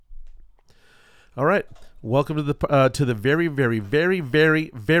All right. Welcome to the very, very, very, very,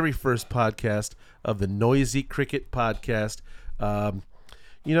 very first podcast of the Noisy Cricket Podcast. Um,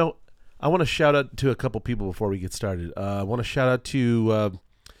 you know, I want to shout out to a couple people before we get started. I want to shout out to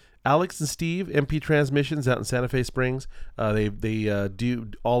Alex and Steve, MP Transmissions out in Santa Fe Springs. They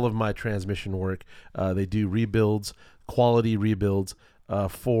do all of my transmission work. They do rebuilds, quality rebuilds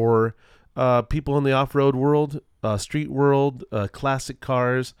for people in the off-road world, street world, classic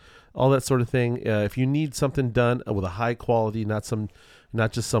cars, all that sort of thing. If you need something done with a high quality, not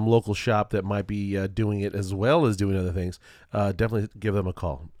just some local shop that might be doing it as well as doing other things, definitely give them a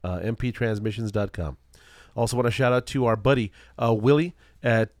call. mptransmissions.com. Also want to shout out to our buddy Willie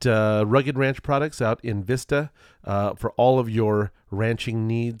at Rugged Ranch Products out in Vista for all of your ranching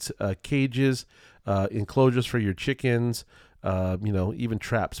needs, cages, enclosures for your chickens, even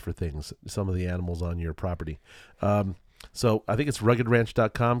traps for things, some of the animals on your property. So I think it's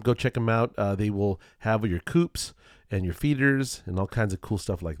ruggedranch.com. Go check them out. They will have your coops and your feeders and all kinds of cool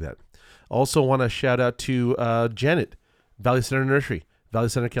stuff like that. Also want to shout out to Janet, Valley Center Nursery, Valley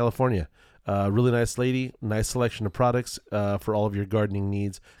Center, California. Really nice lady, nice selection of products for all of your gardening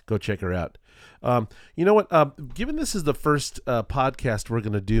needs. Go check her out. You know what? Given this is the first podcast we're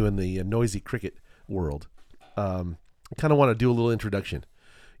going to do in the Noisy Cricket world, I kind of want to do a little introduction.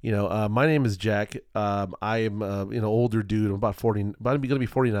 My name is Jack. I am an older dude. I'm about 40. About going to be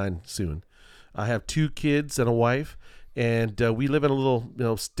 49 soon. I have 2 kids and a wife, and we live in a little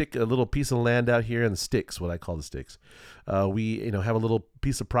a little piece of land out here in the sticks, what I call the sticks. We have a little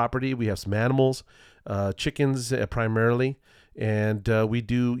piece of property. We have some animals, chickens primarily, and we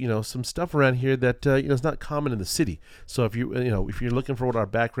do some stuff around here that is not common in the city. So if you're looking for what our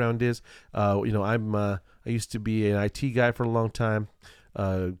background is, I used to be an IT guy for a long time.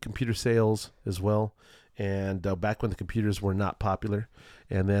 Computer sales as well, and back when the computers were not popular.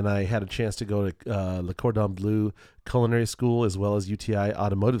 And then I had a chance to go to Le Cordon Bleu Culinary School as well as UTI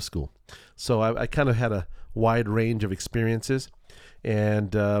Automotive School. So I kind of had a wide range of experiences,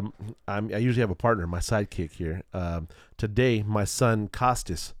 and I usually have a partner, my sidekick here. Today, my son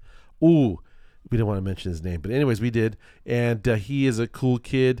Costas. Ooh, we didn't want to mention his name, but anyways, we did. And he is a cool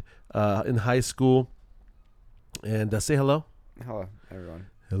kid in high school. And say hello. Hello, everyone.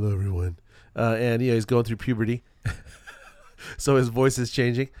 Hello, everyone. And he's going through puberty. So his voice is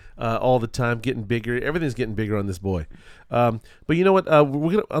changing all the time, getting bigger. Everything's getting bigger on this boy. But you know what?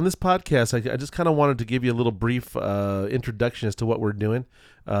 We're gonna on this podcast. I just kind of wanted to give you a little brief introduction as to what we're doing.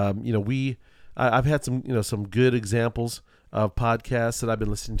 I've had some good examples of podcasts that I've been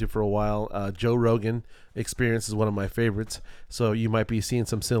listening to for a while. Joe Rogan Experience is one of my favorites. So you might be seeing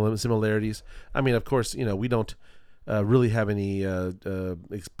some similarities. I mean, of course, we don't really have any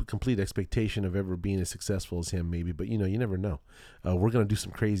complete expectation of ever being as successful as him, maybe, but you never know. We're going to do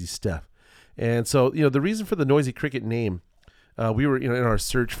some crazy stuff. And so, the reason for the Noisy Cricket name, we were in our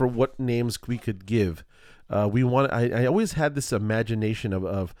search for what names we could give. I always had this imagination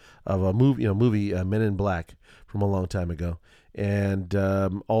of a movie Men in Black from a long time ago. And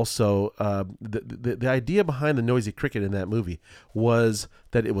also the idea behind the Noisy Cricket in that movie was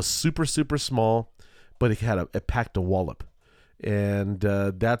that it was super, super small, but it packed a wallop. And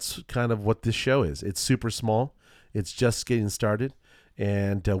that's kind of what this show is. It's super small. It's just getting started.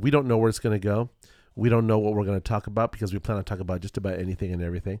 And we don't know where it's going to go. We don't know what we're going to talk about because we plan on talking about just about anything and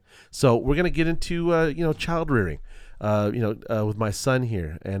everything. So we're going to get into, child rearing, with my son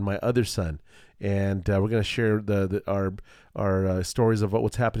here and my other son. And we're going to share our stories of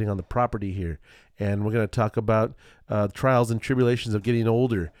what's happening on the property here. And we're going to talk about trials and tribulations of getting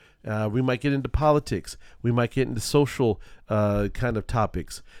older. We might get into politics. We might get into social kind of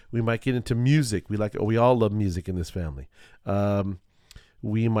topics. We might get into music. We all love music in this family.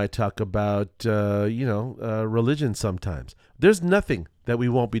 We might talk about religion sometimes. There's nothing that we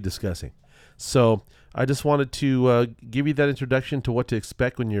won't be discussing. So I just wanted to give you that introduction to what to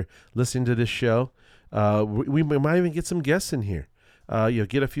expect when you're listening to this show. We might even get some guests in here.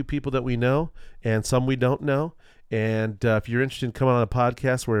 Get a few people that we know and some we don't know. And if you're interested in coming on a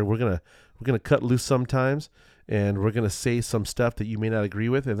podcast where we're gonna cut loose sometimes, and we're gonna say some stuff that you may not agree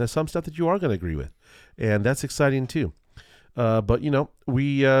with, and there's some stuff that you are gonna agree with, and that's exciting too. But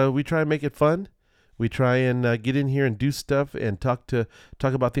we try and make it fun. We try and get in here and do stuff and talk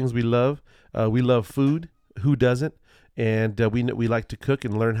about things we love. We love food. Who doesn't? And we like to cook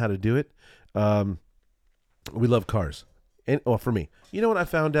and learn how to do it. We love cars. For me, you know what I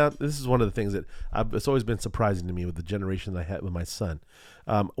found out? This is one of the things that it's always been surprising to me with the generation that I had with my son.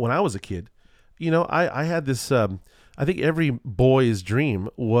 When I was a kid, I had this. I think every boy's dream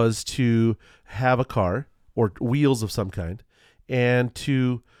was to have a car or wheels of some kind, and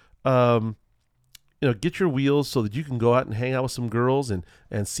to get your wheels so that you can go out and hang out with some girls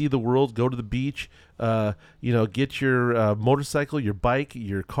and see the world, go to the beach, get your motorcycle, your bike,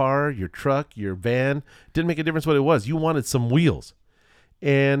 your car, your truck, your van. Didn't make a difference what it was. You wanted some wheels.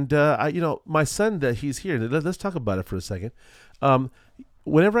 And, my son, that he's here, let's talk about it for a second.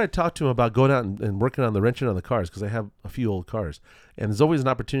 Whenever I talk to him about going out and working on the wrenching on the cars, because I have a few old cars, and there's always an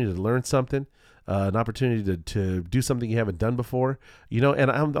opportunity to learn something, an opportunity to do something you haven't done before,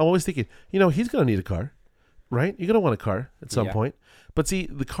 and I'm always thinking, he's going to need a car, right? You're going to want a car at some point. But see,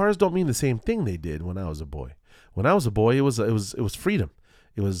 the cars don't mean the same thing they did when I was a boy. When I was a boy, it was freedom.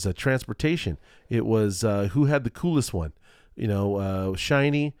 It was transportation. It was who had the coolest one,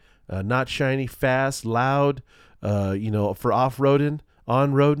 shiny, not shiny, fast, loud, for off-roading,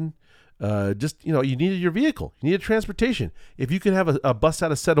 on-roading. You needed your vehicle. You needed transportation. If you could have a bust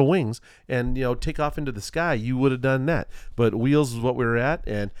out a set of wings and, take off into the sky, you would have done that. But wheels is what we were at,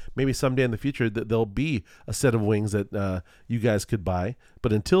 and maybe someday in the future there'll be a set of wings that you guys could buy.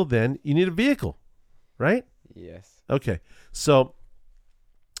 But until then, you need a vehicle, right? Yes. Okay. So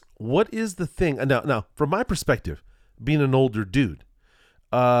what is the thing? Now, from my perspective, being an older dude,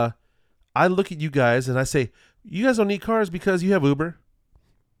 I look at you guys and I say, you guys don't need cars because you have Uber.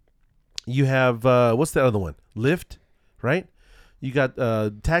 You have, what's the other one? Lyft, right? You got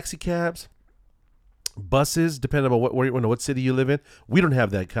taxi cabs, buses, depending on what city you live in. We don't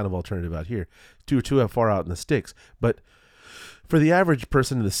have that kind of alternative out here. Too far out in the sticks. But for the average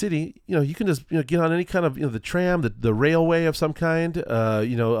person in the city, you can just get on any kind of the tram, the railway of some kind,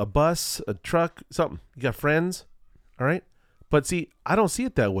 a bus, a truck, something. You got friends, all right? But see, I don't see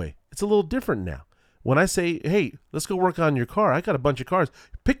it that way. It's a little different now. When I say, hey, let's go work on your car, I got a bunch of cars.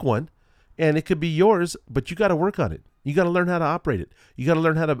 Pick one. And it could be yours, but you got to work on it. You got to learn how to operate it. You got to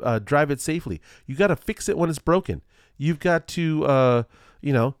learn how to drive it safely. You got to fix it when it's broken. You've got to, if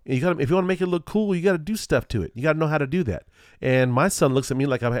you want to make it look cool, you got to do stuff to it. You got to know how to do that. And my son looks at me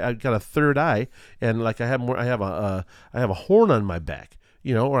like I've got a third eye, and like I have a horn on my back,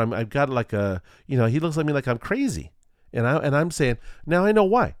 or I've got like he looks at me like I'm crazy, and I'm saying now I know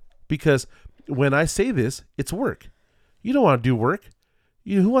why, because when I say this, it's work. You don't want to do work.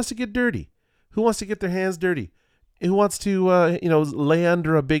 Who wants to get dirty? Who wants to get their hands dirty? Who wants to, lay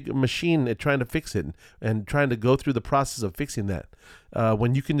under a big machine and trying to fix it and trying to go through the process of fixing that?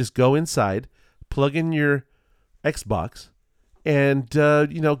 When you can just go inside, plug in your Xbox, and,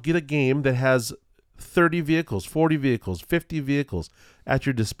 get a game that has 30 vehicles, 40 vehicles, 50 vehicles at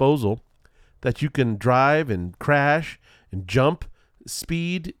your disposal that you can drive and crash and jump,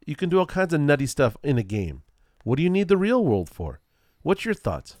 speed. You can do all kinds of nutty stuff in a game. What do you need the real world for? What's your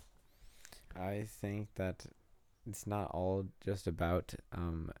thoughts? I think that it's not all just about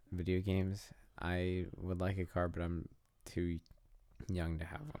video games. I would like a car, but I'm too young to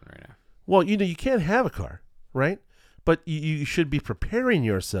have one right now. Well, you can't have a car, right? But you should be preparing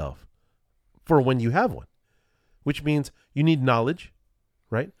yourself for when you have one, which means you need knowledge,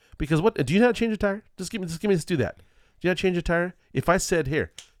 right? Because do you know how to change a tire? Just give me, let's do that. Do you know how to change a tire? If I said,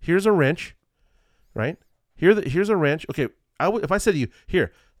 here's a wrench, right? Here's a wrench. Okay. If I said to you,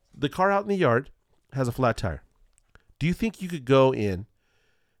 here, the car out in the yard has a flat tire. Do you think you could go in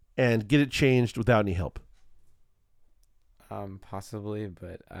and get it changed without any help? Possibly,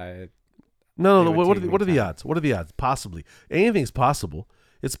 but No. What are the odds? What are the odds? Possibly. Anything's possible.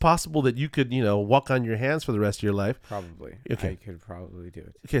 It's possible that you could, walk on your hands for the rest of your life. Probably. Okay. I could probably do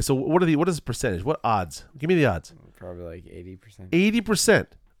it. Okay, so what is the percentage? What odds? Give me the odds. Probably like 80%. 80%.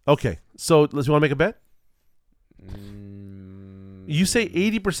 Okay. So, you want to make a bet? You say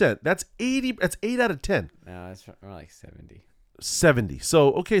 80%. That's 80. That's 8 out of 10. No, it's more like 70. 70.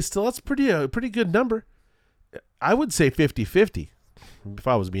 So, okay, still that's a pretty good number. I would say 50-50 if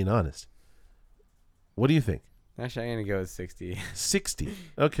I was being honest. What do you think? Actually, I'm going to go with 60. 60.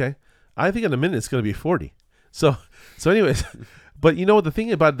 Okay. I think in a minute it's going to be 40. So anyways, but the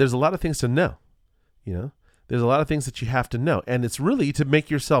thing about it, there's a lot of things to know. There's a lot of things that you have to know, and it's really to make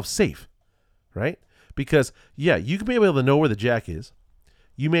yourself safe, right? Because, you can be able to know where the jack is.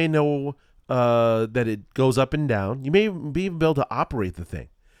 You may know that it goes up and down. You may be able to operate the thing.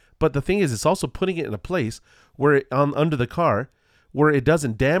 But the thing is, it's also putting it in a place where under the car where it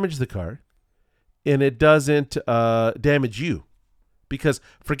doesn't damage the car and it doesn't damage you. Because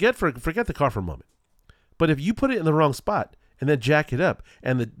forget the car for a moment. But if you put it in the wrong spot and then jack it up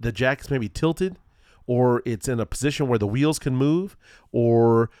and the jack is maybe tilted, or it's in a position where the wheels can move,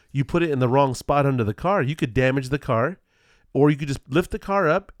 or you put it in the wrong spot under the car, you could damage the car, or you could just lift the car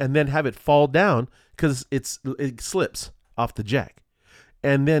up and then have it fall down because it slips off the jack.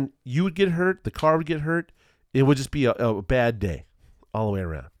 And then you would get hurt, the car would get hurt. It would just be a bad day all the way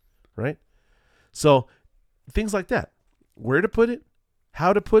around, right? So things like that, where to put it,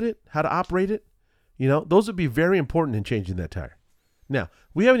 how to operate it, those would be very important in changing that tire. Now,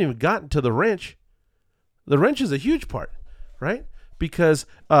 we haven't even gotten to the wrench. The wrench is a huge part, right? Because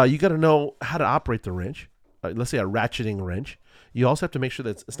you got to know how to operate the wrench. Let's say a ratcheting wrench. You also have to make sure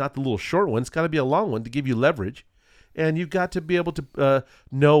that it's not the little short one. It's got to be a long one to give you leverage. And you've got to be able to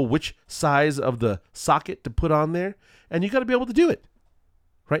know which size of the socket to put on there. And you got to be able to do it,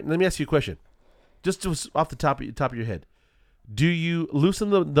 right? And let me ask you a question. Just off the top of your head. Do you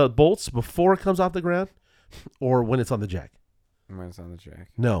loosen the bolts before it comes off the ground or when it's on the jack? When it's on the jack.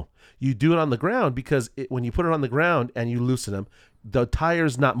 No. You do it on the ground because when you put it on the ground and you loosen them, the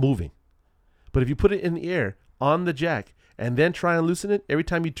tire's not moving. But if you put it in the air on the jack and then try and loosen it, every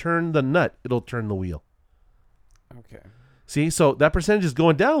time you turn the nut, it'll turn the wheel. Okay. See, so that percentage is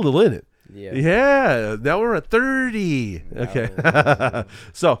going down a little, isn't it? Yeah. Yeah. Now we're at 30. Okay.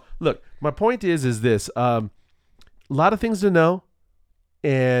 So look, my point is this: a lot of things to know,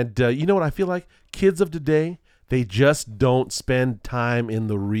 and you know what I feel like? Kids of today, they just don't spend time in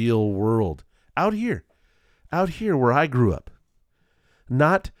the real world out here where I grew up.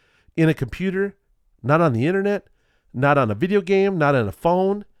 Not in a computer, not on the internet, not on a video game, not on a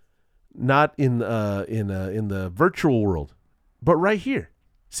phone, not in the virtual world, but right here.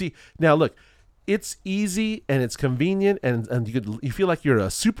 See, now look, it's easy and it's convenient and you feel like you're a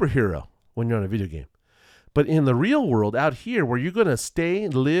superhero when you're on a video game. But in the real world out here where you're going to stay,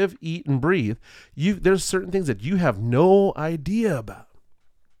 live, eat, and breathe, there's certain things that you have no idea about.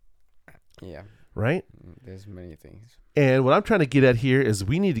 Yeah. Right? There's many things. And what I'm trying to get at here is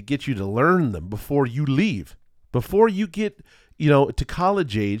we need to get you to learn them before you leave. Before you get, to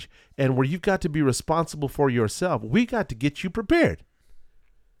college age and where you've got to be responsible for yourself, we got to get you prepared.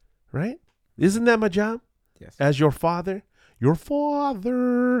 Right? Isn't that my job? Yes. As your father,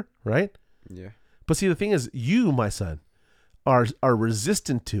 right? Yeah. But see, the thing is, you, my son, are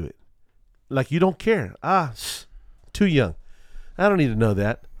resistant to it. Like you don't care. Too young. I don't need to know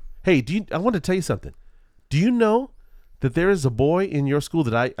that. Hey, I want to tell you something. Do you know that there is a boy in your school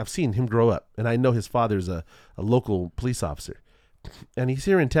that I've seen him grow up, and I know his father's a local police officer, and he's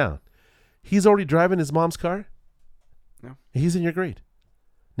here in town. He's already driving his mom's car. No. He's in your grade.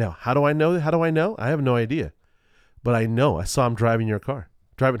 Now, how do I know? I have no idea. But I know. I saw him driving her car.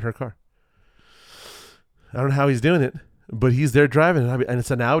 I don't know how he's doing it, but he's there driving it, and it's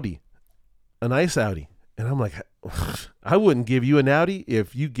an Audi, a nice Audi. And I'm like, I wouldn't give you an Audi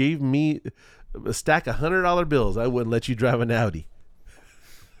if you gave me a stack of $100 bills. I wouldn't let you drive an Audi.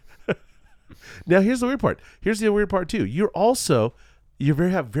 Now, here's the weird part. Here's the weird part, too. You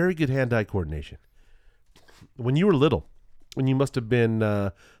have very good hand-eye coordination. When you were little, when you must have been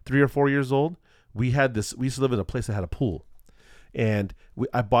 3 or 4 years old, we used to live in a place that had a pool. And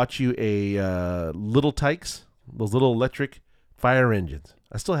I bought you a Little Tykes, those little electric fire engines.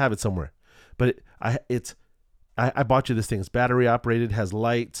 I still have it somewhere. But I bought you this thing. It's battery operated, has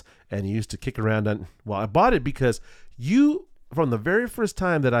lights, and you used to kick around on. Well, I bought it because from the very first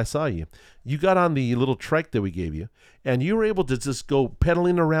time that I saw you, you got on the little trike that we gave you, and you were able to just go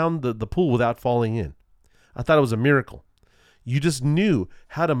pedaling around the pool without falling in. I thought it was a miracle. You just knew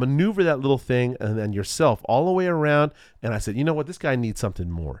how to maneuver that little thing and then yourself all the way around. And I said, you know what? This guy needs something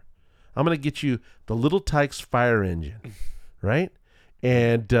more. I'm going to get you the Little Tykes fire engine, right?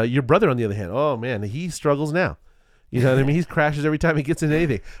 And your brother, on the other hand, oh, man, he struggles now. You know what I mean? He crashes every time he gets into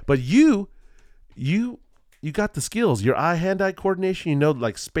anything. But you got the skills. Your hand-eye coordination,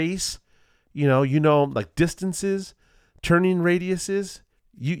 like space, like distances, turning radiuses.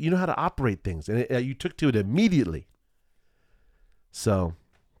 You know how to operate things. And you took to it immediately. So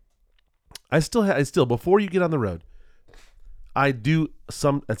I still, before you get on the road, I do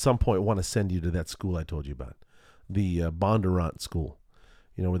at some point want to send you to that school I told you about, the Bondurant school,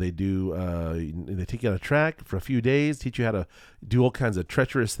 where they take you on a track for a few days, teach you how to do all kinds of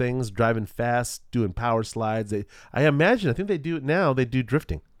treacherous things, driving fast, doing power slides. I think they do it now. They do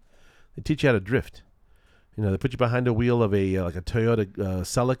drifting. They teach you how to drift. They put you behind the wheel of like a Toyota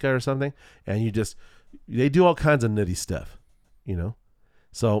Celica or something, and they do all kinds of nutty stuff.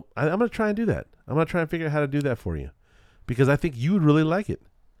 So I'm going to try and do that. I'm going to try and figure out how to do that for you because I think you would really like it.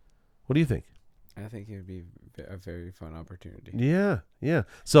 What do you think? I think it would be a very fun opportunity. Yeah.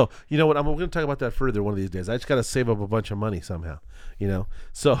 So, you know what? I'm going to talk about that further one of these days. I just got to save up a bunch of money somehow,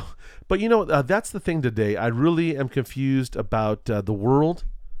 So, but that's the thing today. I really am confused about the world.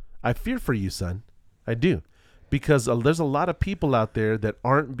 I fear for you, son. I do. Because there's a lot of people out there that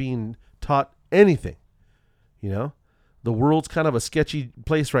aren't being taught anything, The world's kind of a sketchy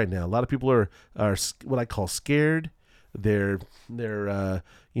place right now. A lot of people are what I call scared. they're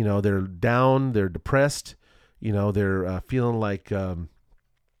down, they're depressed, they're feeling like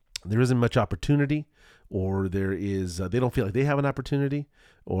there isn't much opportunity, or there is they don't feel like they have an opportunity,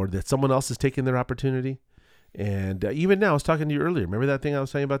 or that someone else is taking their opportunity. And even now, I was talking to you earlier. Remember that thing I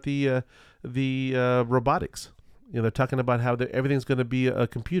was saying about the robotics? They're talking about how everything's going to be a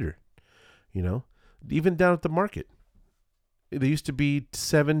computer. Even down at the market, there used to be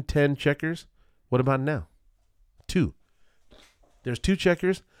 7, 10 checkers. What about now? 2. There's 2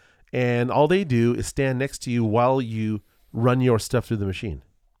 checkers, and all they do is stand next to you while you run your stuff through the machine.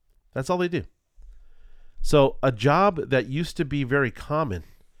 That's all they do. So a job that used to be very common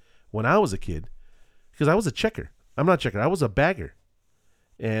when I was a kid, because I was a checker. I'm not a checker. I was a bagger.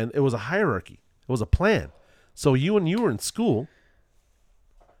 And it was a hierarchy. It was a plan. So when you were in school,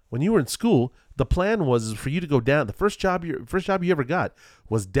 the plan was for you to go down. The first job you ever got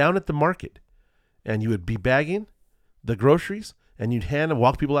was down at the market. And you would be bagging the groceries, and you'd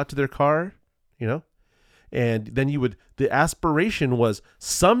walk people out to their car, and then the aspiration was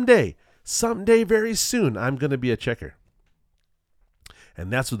someday very soon, I'm going to be a checker.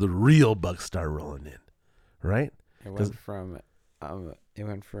 And that's where the real bucks start rolling in, right? It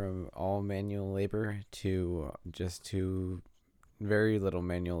went from all manual labor to very little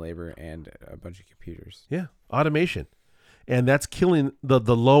manual labor and a bunch of computers. Yeah, automation. And that's killing the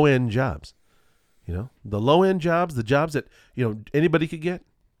low-end jobs. The low-end jobs, the jobs that, anybody could get,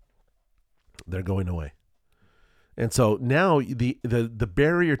 they're going away. And so now the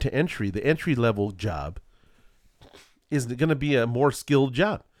barrier to entry, the entry-level job, is going to be a more skilled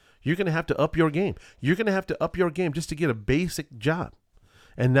job. You're going to have to up your game. You're going to have to up your game just to get a basic job.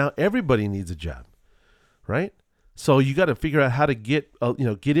 And now everybody needs a job, right? So you got to figure out how to get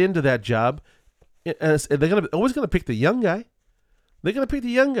into that job. And they're always going to pick the young guy. They're going to pick the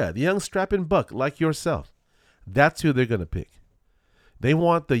young guy, the young strapping buck like yourself. That's who they're going to pick. They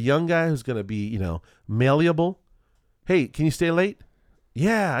want the young guy who's going to be, malleable. Hey, can you stay late?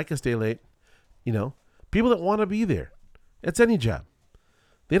 Yeah, I can stay late. People that want to be there. It's any job.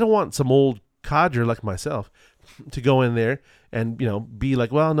 They don't want some old codger like myself to go in there and, be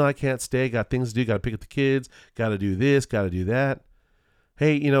like, well, no, I can't stay. Got things to do. Got to pick up the kids. Got to do this. Got to do that.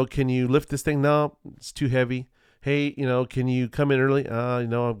 Hey, can you lift this thing? No, it's too heavy. Hey, can you come in early?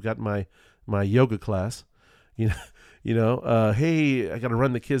 I've got my yoga class. Hey, I got to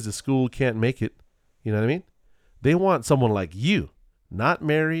run the kids to school. Can't make it. You know what I mean? They want someone like you, not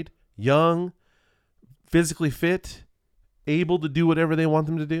married, young, physically fit, able to do whatever they want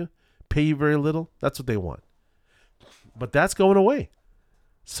them to do, pay you very little. That's what they want. But that's going away.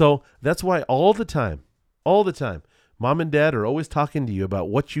 So that's why all the time, mom and dad are always talking to you about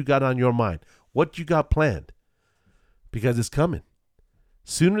what you got on your mind, what you got planned, because it's coming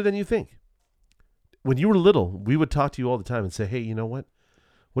sooner than you think. When you were little, we would talk to you all the time and say, hey, you know what?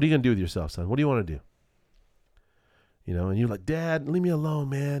 What are you going to do with yourself, son? What do you want to do? And you're like, Dad, leave me alone,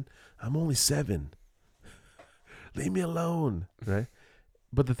 man. I'm only 7. Leave me alone, right?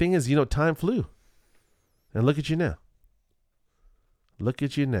 But the thing is, time flew. And look at you now.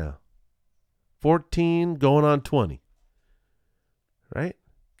 14 going on 20. Right?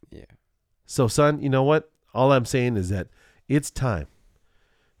 Yeah. So, son, you know what? All I'm saying is that it's time.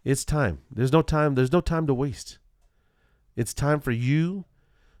 It's time. There's no time to waste. It's time for you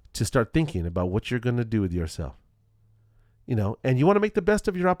to start thinking about what you're going to do with yourself. And you want to make the best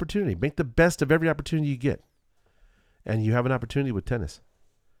of your opportunity. Make the best of every opportunity you get. And you have an opportunity with tennis.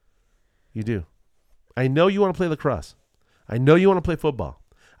 You do. I know you want to play lacrosse. I know you want to play football.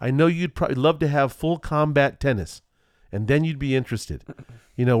 I know you'd probably love to have full combat tennis. And then you'd be interested.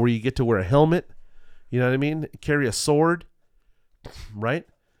 Where you get to wear a helmet. You know what I mean? Carry a sword. Right?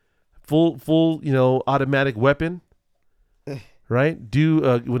 Full automatic weapon. Right?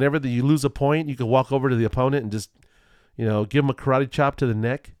 Whenever you lose a point, you can walk over to the opponent and just give him a karate chop to the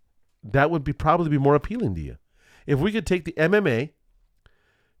neck. That would probably be more appealing to you. If we could take the MMA,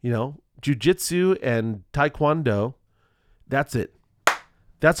 jiu-jitsu and taekwondo, that's it.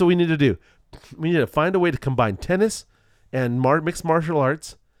 That's what we need to do. We need to find a way to combine tennis and mixed martial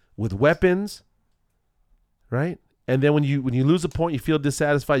arts with weapons, right? And then when you lose a point, you feel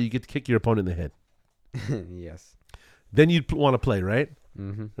dissatisfied, you get to kick your opponent in the head. Yes. Then you'd want to play, right?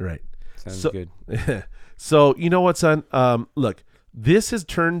 Mm-hmm. Right. Sounds good. So, you know what, son? Look, this has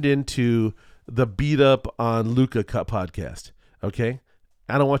turned into the Beat Up on Luka podcast, okay?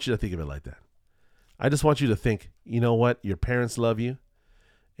 I don't want you to think of it like that. I just want you to think, you know what? Your parents love you,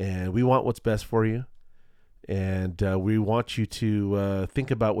 and we want what's best for you, and we want you to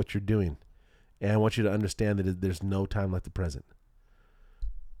think about what you're doing, and I want you to understand that there's no time like the present.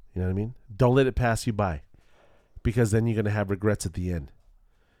 You know what I mean? Don't let it pass you by. because then you're going to have regrets at the end.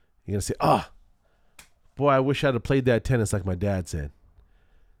 You're going to say, boy, I wish I'd have played that tennis like my dad said.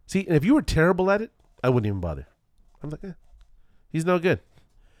 See, and if you were terrible at it, I wouldn't even bother. I'm like, he's no good.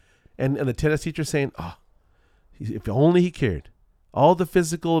 And the tennis teacher saying, if only he cared. All the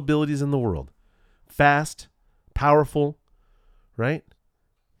physical abilities in the world. Fast, powerful, right?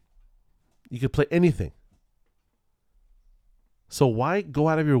 You could play anything. So why go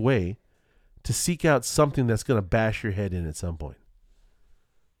out of your way to seek out something that's going to bash your head in at some point?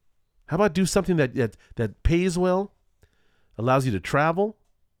 How about do something that pays well, allows you to travel,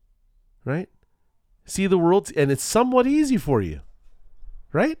 right? See the world, and it's somewhat easy for you,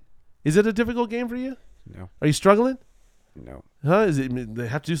 right? Is it a difficult game for you? No. Are you struggling? No. Huh? They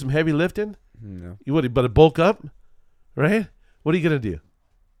have to do some heavy lifting? No. You would, but bulk up, right? What are you gonna do?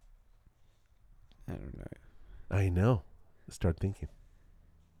 I don't know. I know. Start thinking.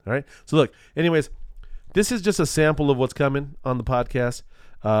 All right. So look. Anyways, this is just a sample of what's coming on the podcast.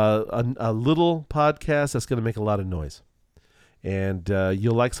 A little podcast that's gonna make a lot of noise, and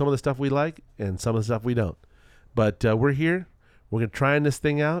you'll like some of the stuff we like, and some of the stuff we don't. But we're here. We're gonna trying this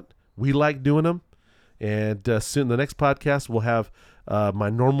thing out. We like doing them. And soon, the next podcast, we'll have my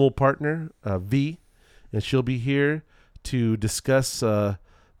normal partner, V, and she'll be here to discuss the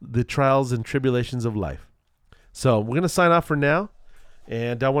trials and tribulations of life. So we're going to sign off for now.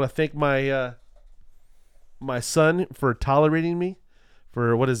 And I want to thank my my son for tolerating me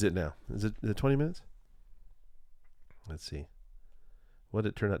for, what is it now? Is it 20 minutes? Let's see. What did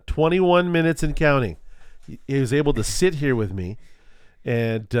it turn out? 21 minutes and counting. He was able to sit here with me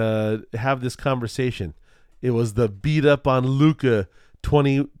and have this conversation. It was the beat up on Luka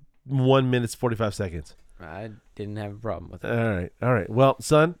 21 minutes, 45 seconds. I didn't have a problem with it. All right. Well,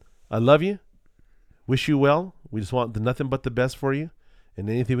 son, I love you. Wish you well. We just want nothing but the best for you. And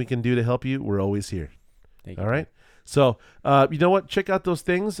anything we can do to help you, we're always here. Thank you. All right? So, you know what? Check out those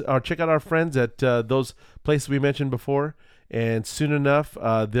things, or check out our friends at those places we mentioned before. And soon enough,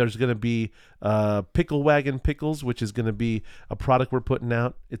 there's going to be Pickle Wagon Pickles, which is going to be a product we're putting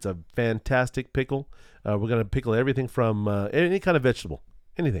out. It's a fantastic pickle. We're going to pickle everything from any kind of vegetable,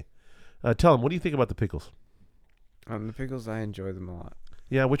 anything. Tell them, what do you think about the pickles? The pickles, I enjoy them a lot.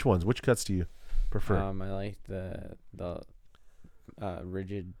 Yeah, which ones? Which cuts do you prefer? I like the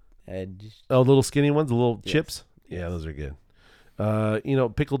rigid edge. Oh, little skinny ones, the little Yes. chips? Yeah, those are good.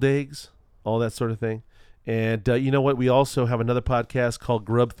 Pickled eggs, all that sort of thing. And you know what? We also have another podcast called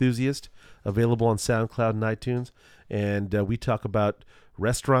Grub Enthusiast, available on SoundCloud and iTunes. And we talk about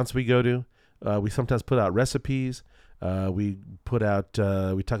restaurants we go to. We sometimes put out recipes. We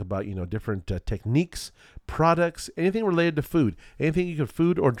talk about, different techniques, products, anything related to food. Anything you can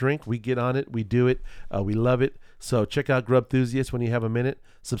food or drink, we get on it. We do it. We love it. So check out Grub Enthusiast when you have a minute.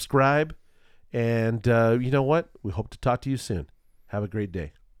 Subscribe. And you know what? We hope to talk to you soon. Have a great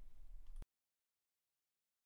day.